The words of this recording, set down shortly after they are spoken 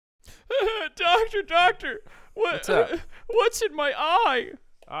Doctor, What's up? What's in my eye?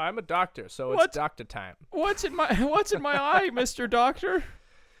 I'm a doctor, so What? it's doctor time. What's in my eye, Mr. Doctor?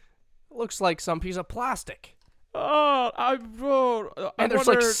 Looks like some piece of plastic. I And there's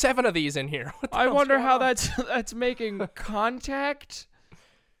wonder, like 7 of these in here. What the I hell's wonder going how on? that's making contact.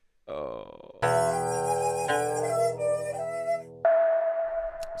 Oh.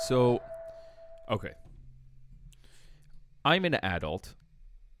 So, okay. I'm an adult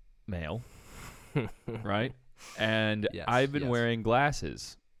male, right? And Yes, I've been yes. wearing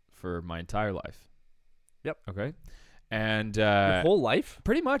glasses for my entire life. Yep. Okay. And Your whole life?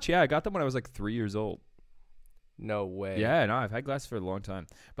 pretty much, yeah. I got them when I was like 3 years old. No way. Yeah, no, I've had glasses for a long time.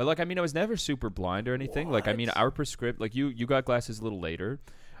 But like, I mean, I was never super blind or anything. Like, I mean, What? our like you got glasses a little later.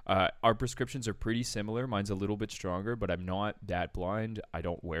 Our prescriptions are pretty similar. Mine's a little bit stronger, but I'm not that blind. I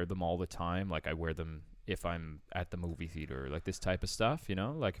don't wear them all the time. Like, I wear them if I'm at the movie theater, like this type of stuff, you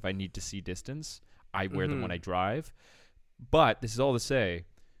know? Like, if I need to see distance, I wear them when I drive. But this is all to say,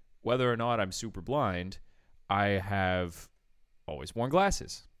 whether or not I'm super blind, I have always worn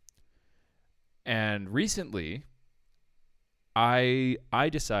glasses. And recently, I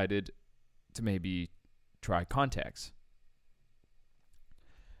decided to maybe try contacts.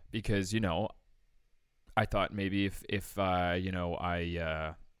 Because, you know, I thought maybe if you know,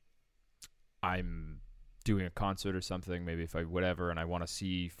 I'm doing a concert or something, maybe if I whatever, and I want to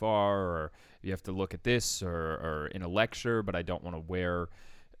see far, or you have to look at this, or in a lecture, but I don't want to wear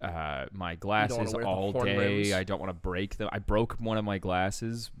my glasses wear the all horn day. rims. I don't want to break them. I broke one of my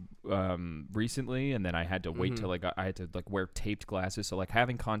glasses recently, and then I had to wait till I had to like wear taped glasses. So like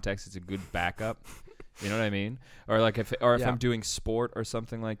having contacts is a good backup. You know what I mean? Or like if Yeah. I'm doing sport or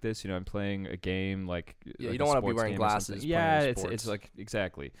something like this, you know, I'm playing a game like Yeah, like you don't want want to be wearing glasses. Yeah, playing it's sports. like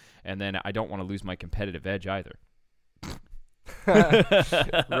exactly. And then I don't want to lose my competitive edge either.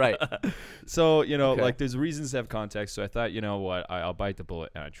 Right. So, you know, Okay. like there's reasons to have contacts. So I thought, you know what, I'll bite the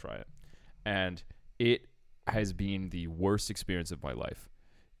bullet and I try it. And it has been the worst experience of my life.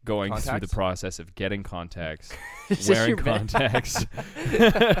 Going through the Contacts? process of getting contacts, Is this wearing your bed? contacts,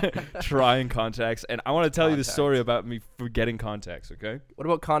 trying contacts. And I want to tell you the story Contacts. about me for getting contacts, okay? What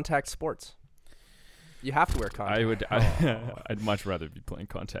about contact sports? You have to wear contacts. I'd much rather be playing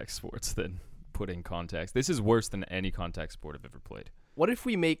contact sports than putting contacts. This is worse than any contact sport I've ever played. What if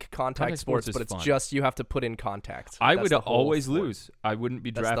we make contact Contact sports sports, is but it's fun. just you have to put in contacts? I That's would the whole always sport. lose. I wouldn't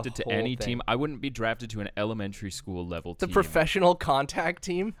be That's the drafted to whole any thing. team. I wouldn't be drafted to an elementary school level The team. professional contact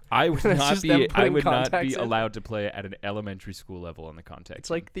team? I would It's not just them be. I putting would not contacts be in? allowed to play at an elementary school level on the contact. It's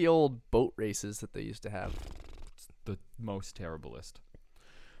team. like the old boat races that they used to have. the most terriblest.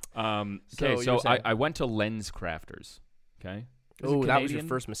 So Okay, you're so saying- I went to Lens Crafters. Okay. This is Oh, that was your Canadian.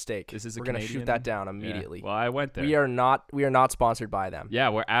 first mistake. This is a We're gonna Canadian- shoot that down Yeah. immediately. Well, I went there. We are not sponsored by them. Yeah,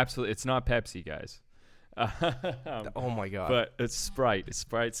 we're absolutely. It's not Pepsi, guys. Oh my god. But it's Sprite.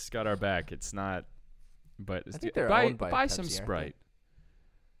 Sprite's got our back. It's not. But I think they're buy, owned by buy Pepsi, some aren't they? Sprite.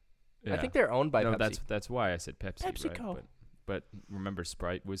 I think they're owned by no, Pepsi. that's why I said Pepsi. PepsiCo. Right? But remember,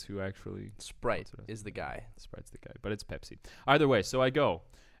 Sprite was who actually. Sprite That's what I is the guy. Sprite's the guy, but it's Pepsi. Either way, so I go.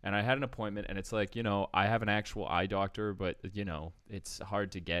 And I had an appointment, and it's like, you know, I have an actual eye doctor, but, you know, it's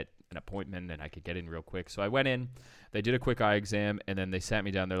hard to get an appointment, and I could get in real quick. So I went in, they did a quick eye exam, and then they sat me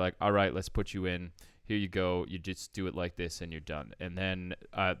down. They're like, all right, let's put you in. Here you go. You just do it like this, and you're done. And then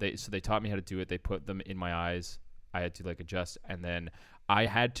they taught me how to do it. They put them in my eyes. I had to, like, adjust. And then I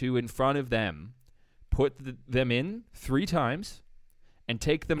had to, in front of them, put them in 3 times and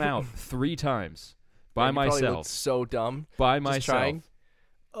take them out 3 times by Man, you probably looked myself. so dumb. By Just myself. trying.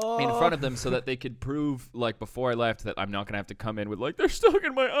 In front of them so that they could prove, like, before I left that I'm not going to have to come in with, like, they're stuck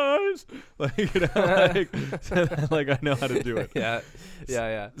in my eyes. Like, you know, like I know how to do it.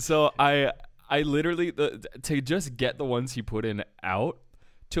 yeah. So I literally, to just get the ones he put in out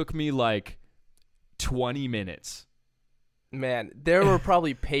took me, like, 20 minutes. Man, there were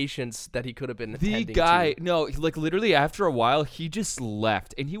probably patients that he could have been The attending guy, to. no, like literally after a while, he just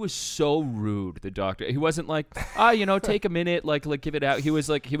left, and he was so rude. The doctor, he wasn't like, you know, take a minute, like give it out. He was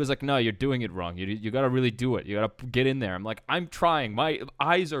like, no, you're doing it wrong. You got to really do it. You got to get in there. I'm like, I'm trying. My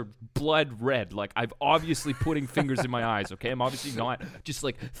eyes are blood red. Like I've obviously putting fingers in my eyes. Okay, I'm obviously not just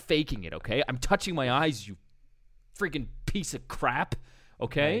like faking it. Okay, I'm touching my eyes. You freaking piece of crap.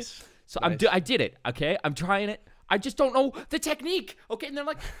 Okay, Nice. so Nice. I did it. Okay, I'm trying it. I just don't know the technique. Okay, and they're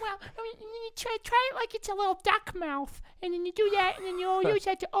like, well, I mean, you try it like it's a little duck mouth, and then you do that, and then you use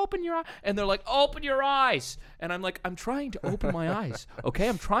that to open your eye. And they're like, open your eyes. And I'm like, I'm trying to open my eyes. Okay,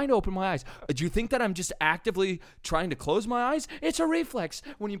 I'm trying to open my eyes. Do you think that I'm just actively trying to close my eyes? It's a reflex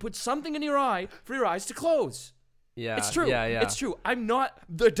when you put something in your eye for your eyes to close. Yeah. It's true. Yeah. It's true. I'm not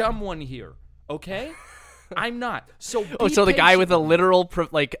the dumb one here. Okay. I'm not. So So the guy with a patient. literal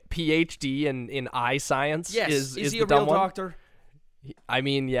PhD in eye science Yes. is he the a dumb real one? doctor? I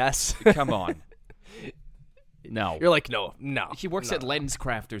mean, yes. Come on. No. You're like, no. He works no. at Lens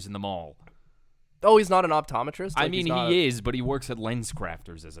Crafters in the mall. Oh, he's not an optometrist? I Like, mean, he's not he is, but he works at Lens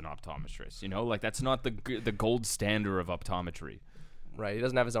Crafters as an optometrist. Like that's not the gold standard of optometry. Right, he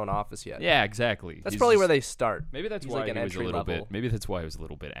doesn't have his own office yet. Yeah, exactly. That's He's probably just- where they start. Maybe that's He's why like an he was a entry little level. bit. Maybe that's why he was a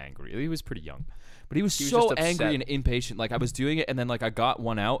little bit angry. He was pretty young, but he was He was so just angry upset. and impatient. Like I was doing it, and then like I got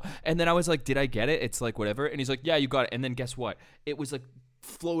one out, and then I was like, "Did I get it?" It's like whatever, and he's like, "Yeah, you got it." And then guess what? It was like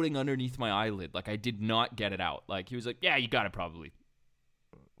floating underneath my eyelid. Like I did not get it out. Like he was like, "Yeah, you got it probably."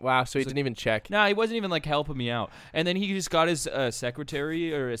 Wow, so he didn't even check. No, he wasn't even like helping me out. And then he just got his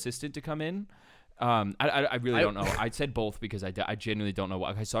secretary or assistant to come in. I really don't know. I said both because I genuinely don't know.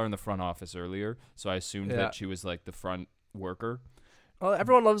 What I saw her in the front office earlier, so I assumed Yeah. that she was like the front worker. Well,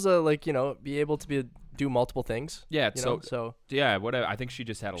 everyone loves be able to do multiple things. Yeah, So yeah, whatever. I think she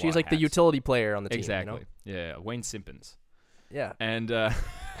just had a lot. she's of like the hats. utility player on the team. Exactly. Yeah, Wayne Simpkins. Yeah. And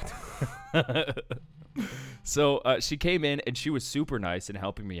so she came in and she was super nice and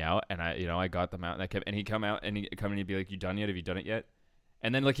helping me out, and I got them out, and he come out and he'd be like, "You done yet? Have you done it yet?"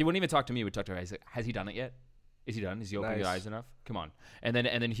 And then like he wouldn't even talk to me. He would talk to her. He's like, "Has he done it yet? Is he done? Is he opening his Nice. eyes enough? Come on." And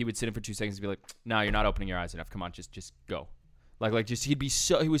then he would sit in for 2 seconds and be like, "No, you're not opening your eyes enough. Come on, just go." He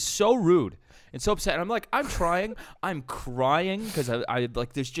was so rude and so upset. And I'm like, I'm trying. I'm crying because I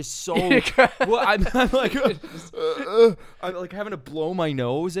like there's just so well, I'm like I'm like having to blow my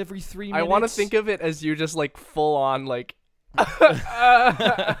nose every 3 minutes. I want to think of it as you just like full on like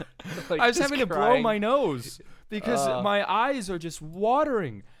I was just having to blow crying. my nose because my eyes are just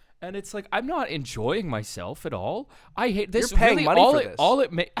watering. And it's like I'm not enjoying myself at all. I hate this. You're paying really, money all for it, this. All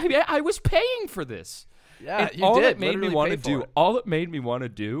it made. I was paying for this. Yeah, And you all did it made me literally want to pay for do, it. all it made me want to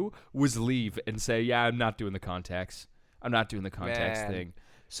do was leave and say, "Yeah, I'm not doing the contacts. I'm not doing the contacts Man. thing."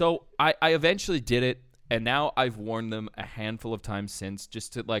 So I eventually did it, and now I've worn them a handful of times since,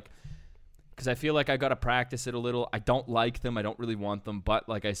 just to like, because I feel like I got to practice it a little. I don't like them. I don't really want them. But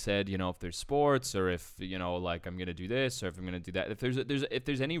like I said, if there's sports or if like I'm gonna do this or if I'm gonna do that, if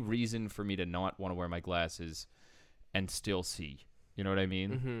there's any reason for me to not want to wear my glasses and still see. You know what I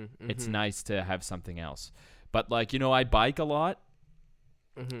mean? It's nice to have something else. But like, I bike a lot.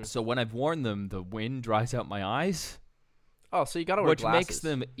 So when I've worn them, the wind dries out my eyes, Oh, so you gotta wear which glasses. makes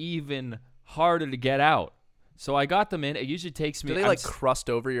them even harder to get out. So I got them in. It usually takes me. Do they I'm like s- crust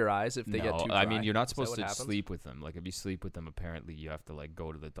over your eyes if they no, get too dry? I mean, you're not Is that supposed what to happens? sleep with them. Like if you sleep with them, apparently you have to like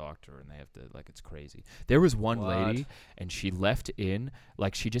go to the doctor and they have to like it's crazy. There was one What? lady and she left in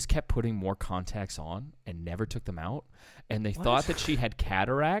like she just kept putting more contacts on and never took them out. And they thought that she had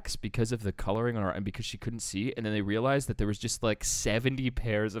cataracts because of the coloring on her and because she couldn't see. And then they realized that there was just like 70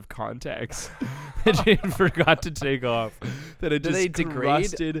 pairs of contacts that she had forgot to take off. That had Do just they degrade?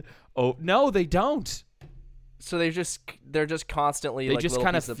 crusted. Oh no, they don't. So they're just constantly They like just little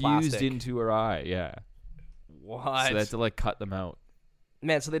kind of pieces fused plastic. into her eye. Yeah. What? So they had to like cut them out.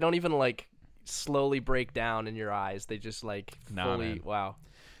 Man, so they don't even like slowly break down in your eyes. They just like Nah, fully. man. Wow.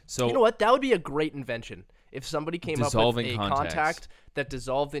 So You know what? That would be a great invention. If somebody came up with Dissolving a contacts. contact that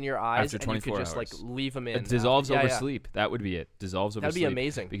dissolved in your eyes After and you could 24 just like hours. leave them in. it dissolves after- over yeah, yeah. sleep. That would be it. Dissolves over That'd be sleep.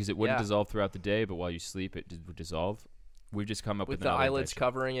 amazing. Because it wouldn't Yeah. dissolve throughout the day, but while you sleep, it would dissolve. We've just come up With with the another eyelids invention.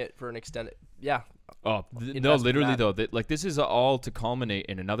 covering it for an extended. Yeah. No, invest in literally that. though. Like this is all to culminate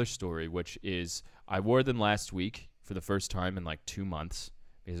in another story, which is I wore them last week for the first time in like 2 months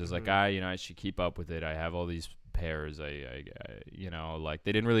because I was like, I should keep up with it. I have all these pairs. I like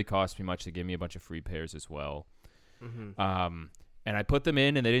they didn't really cost me much. They gave me a bunch of free pairs as well. And I put them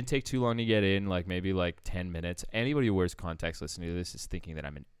in, and they didn't take too long to get in, like maybe like 10 minutes. Anybody who wears contacts listening to this is thinking that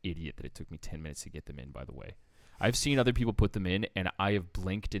I'm an idiot that it took me 10 minutes to get them in, by the way. I've seen other people put them in, and I have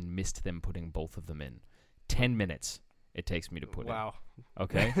blinked and missed them putting both of them in. 10 minutes it takes me to put Wow. in.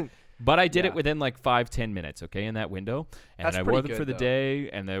 Okay? But I did Yeah. it within like 5-10 minutes, okay, in that window. And That's I wore pretty them for good, the though. day,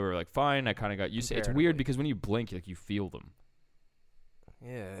 and they were like fine. I kind of got used to it. It's weird Comparatively. because when you blink, like you feel them.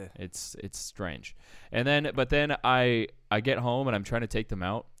 Yeah. It's strange. And then I get home and I'm trying to take them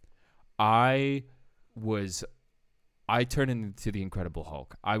out. I turned into the Incredible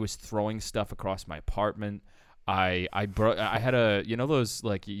Hulk. I was throwing stuff across my apartment. I had those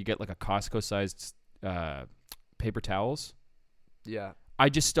like you get like a Costco sized paper towels. Yeah. I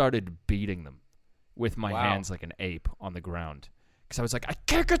just started beating them with my Wow. hands like an ape on the ground because I was like, I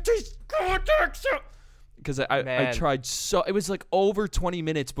can't get these contacts out. Because I Man. tried so it was like over 20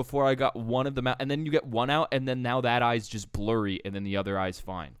 minutes before I got one of them out, and then you get one out, and then now that eye's just blurry, and then the other eye's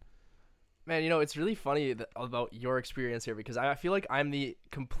fine. Man, it's really funny about your experience here because I feel like I'm the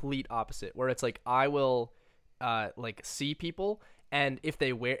complete opposite. Where it's like I will, like see people, and if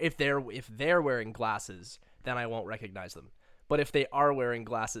they're wearing glasses, then I won't recognize them. But if they are wearing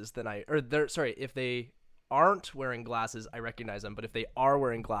glasses, then if they aren't wearing glasses, I recognize them. But if they are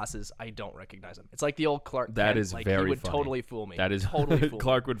wearing glasses, I don't recognize them. It's like the old Clark Kent. That is like, very he would funny. totally fool me. That is totally fool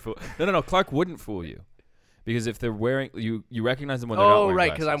Clark me. would fool. No. Clark wouldn't fool you, because if they're wearing you recognize them when they're not wearing right,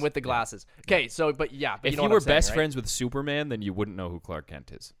 glasses. because I'm with the glasses. Okay, so but If you know you what were I'm saying, best right? friends with Superman, then you wouldn't know who Clark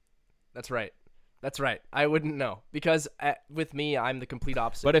Kent is. That's right. I wouldn't know because with me, I'm the complete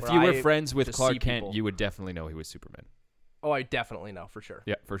opposite. But if where you were I friends with just Clark see Kent, people. you would definitely know he was Superman. Oh, I definitely know for sure.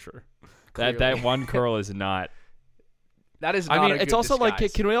 Yeah, for sure. Clearly. That one curl is not. That is not I mean, a it's good also like,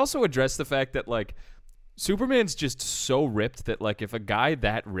 disguise. can we also address the fact that like Superman's just so ripped that like if a guy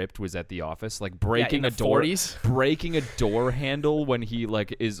that ripped was at the office, like breaking in a the door, 40s. breaking a door handle when he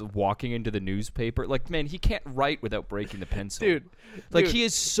like is walking into the newspaper, like man, he can't write without breaking the pencil, Dude. Like he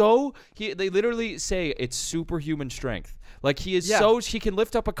is so they literally say it's superhuman strength. Like he is he can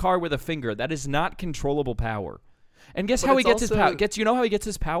lift up a car with a finger. That is not controllable power. And guess But how he it's gets his also- power? You know how he gets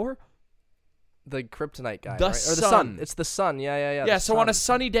his power? The kryptonite guy, The right? Or the sun. sun. It's the sun. Yeah. Yeah. the So on a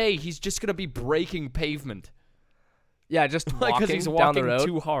sun. sunny day, he's just gonna be breaking pavement. Yeah, just Like, walking he's down walking the road.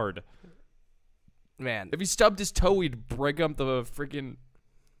 too hard. Man, If he stubbed his toe, he'd break up the freaking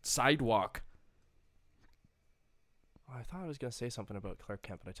sidewalk. I thought I was gonna say something about Clark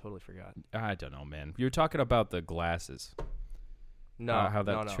Kent, but I totally forgot. I don't know, man. You were talking about the glasses. No, How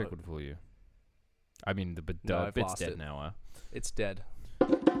that no. trick would fool you. I mean, the No, I've bit's lost dead it. now. It's dead.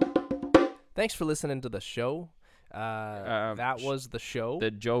 Thanks for listening to the show. That was the show.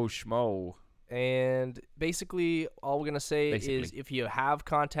 The Joe Schmo. And basically, all we're gonna say is Basically. if you have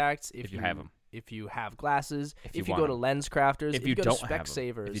contacts, If you have 'em. if you have glasses, If if you you go want to 'em. Lens Crafters, If if you you go don't to have 'em.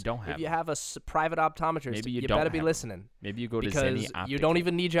 Specsavers, If you don't have if you 'em. have a private optometrist, Maybe you you don't better be have 'em. listening Maybe you go to because Zenny you Optical. don't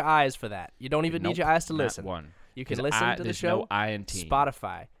even need your eyes for that. You don't even need your eyes to Not listen. one. You can 'Cause listen to the there's show. no I in team.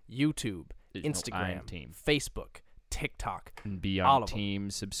 Spotify, YouTube, There's no I in Instagram, team. Facebook, TikTok. And be all on of 'em. team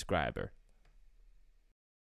subscriber.